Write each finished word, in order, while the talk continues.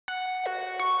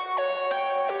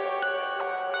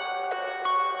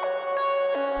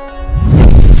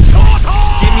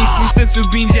sense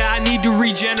of beans, yeah, I need to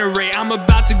regenerate. I'm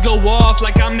about to go off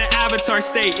like I'm the Avatar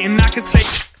state, and I can say...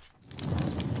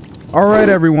 Alright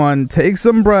everyone, take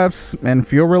some breaths and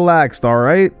feel relaxed,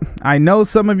 alright? I know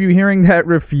some of you hearing that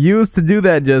refused to do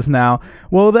that just now.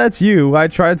 Well, that's you. I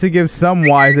tried to give some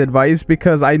wise advice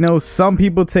because I know some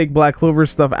people take Black Clover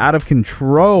stuff out of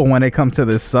control when it comes to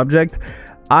this subject.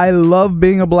 I love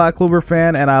being a Black Clover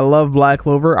fan and I love Black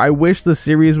Clover. I wish the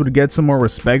series would get some more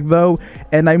respect though,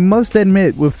 and I must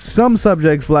admit, with some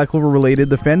subjects Black Clover related,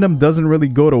 the fandom doesn't really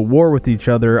go to war with each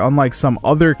other, unlike some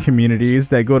other communities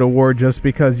that go to war just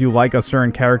because you like a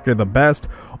certain character the best,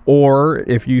 or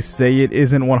if you say it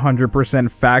isn't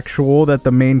 100% factual that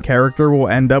the main character will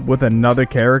end up with another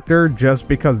character just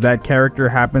because that character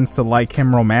happens to like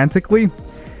him romantically.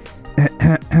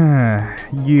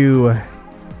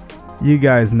 You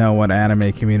guys know what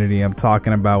anime community I'm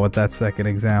talking about with that second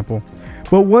example.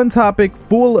 But one topic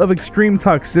full of extreme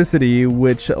toxicity,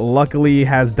 which luckily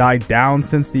has died down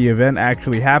since the event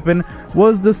actually happened,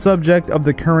 was the subject of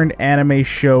the current anime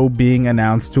show being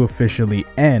announced to officially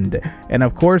end. And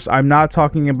of course, I'm not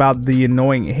talking about the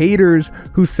annoying haters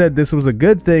who said this was a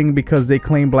good thing because they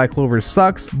claim Black Clover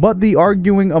sucks, but the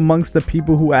arguing amongst the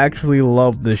people who actually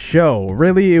love the show.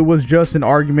 Really, it was just an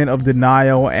argument of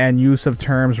denial and use of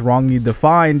terms wrongly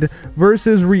defined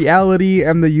versus reality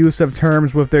and the use of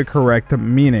terms with their correct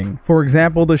meaning. For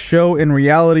example, the show in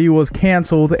reality was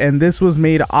cancelled, and this was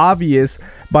made obvious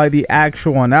by the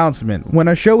actual announcement. When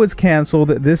a show is cancelled,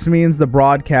 this means the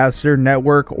broadcaster,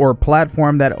 network, or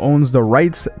platform that owns the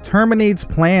rights terminates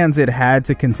plans it had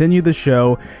to continue the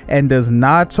show and does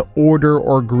not order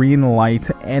or green light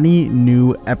any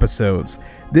new episodes.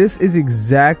 This is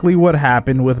exactly what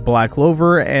happened with Black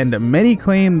Clover, and many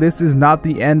claim this is not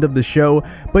the end of the show,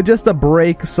 but just a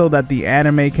break so that the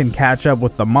anime can catch up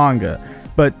with the manga.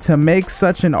 But to make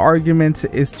such an argument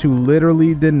is to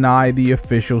literally deny the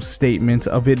official statement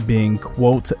of it being,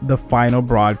 quote, the final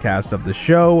broadcast of the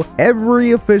show.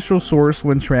 Every official source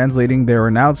when translating their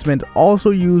announcement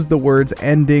also used the words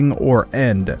ending or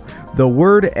end. The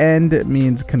word end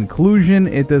means conclusion,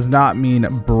 it does not mean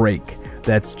break.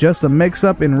 That's just a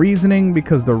mix-up in reasoning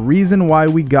because the reason why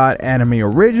we got anime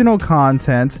original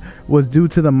content was due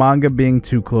to the manga being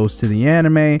too close to the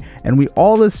anime, and we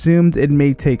all assumed it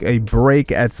may take a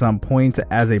break at some point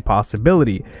as a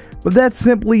possibility. But that's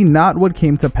simply not what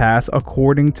came to pass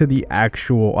according to the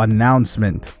actual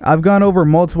announcement. I've gone over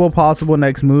multiple possible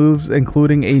next moves,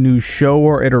 including a new show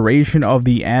or iteration of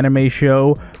the anime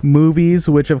show, movies,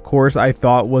 which of course I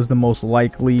thought was the most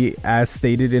likely as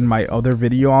stated in my other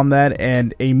video on that,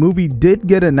 and a movie did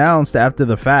get announced after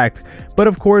the fact, but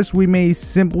of course we may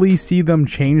simply see them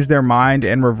change their mind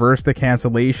and reverse the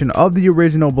cancellation of the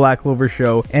original Black Clover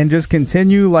show and just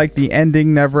continue like the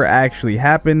ending never actually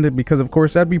happened, because of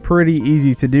course that'd be pretty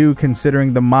easy to do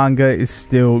considering the manga is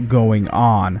still going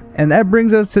on. And that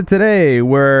brings us to today,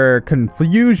 where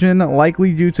confusion,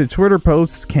 likely due to Twitter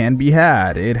posts, can be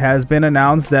had. It has been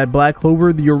announced that Black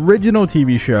Clover, the original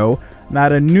TV show,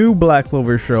 not a new Black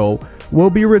Clover show, will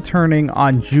be returning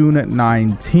on June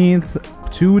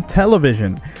 19th to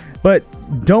television. But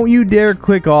don't you dare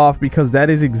click off, because that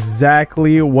is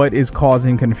exactly what is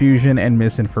causing confusion and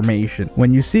misinformation.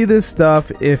 When you see this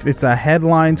stuff, if it's a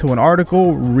headline to an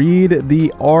article, read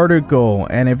the article,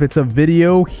 and if it's a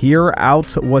video, hear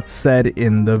out what's said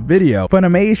in the video.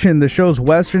 Funimation, the show's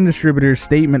Western distributor's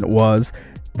statement was,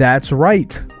 "That's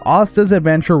right, Asta's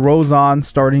adventure rolls on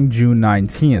starting June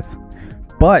 19th.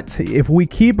 But if we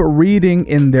keep reading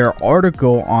in their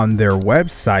article on their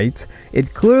website,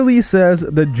 it clearly says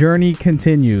the journey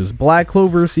continues. Black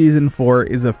Clover Season 4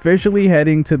 is officially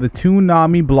heading to the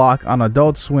Toonami block on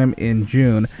Adult Swim in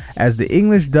June, as the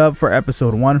English dub for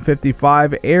episode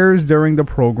 155 airs during the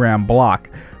program block.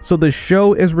 So the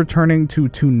show is returning to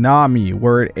Toonami,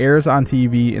 where it airs on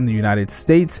TV in the United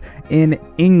States in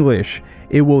English.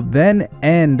 It will then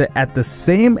end at the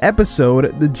same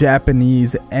episode the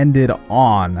Japanese ended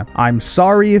on." I'm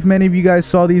sorry if many of you guys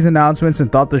saw these announcements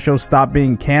and thought the show stopped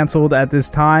being canceled at this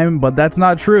time, but that's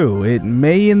not true. It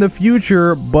may in the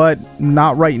future, but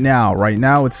not right now. Right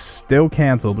now it's still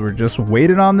canceled. We're just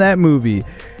waiting on that movie.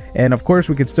 And of course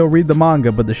we could still read the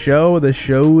manga, but the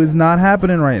show is not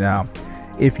happening right now.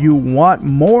 If you want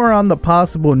more on the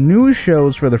possible new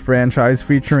shows for the franchise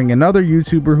featuring another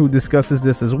YouTuber who discusses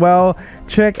this as well,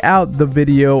 check out the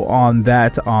video on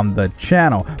that on the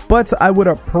channel. But I would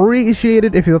appreciate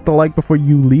it if you hit the like before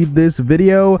you leave this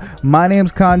video. My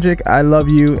name's Konjik, I love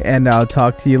you, and I'll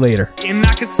talk to you later. And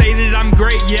I can say that I'm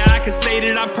great, yeah, I can say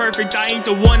that I'm perfect. I ain't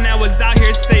the one that was out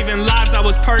here saving lives, I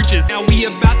was purchased. Now we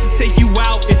about to take you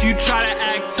out if you try to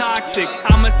act toxic.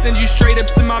 I'ma send you straight up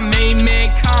to my main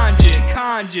man, Konjik.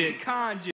 Kanji.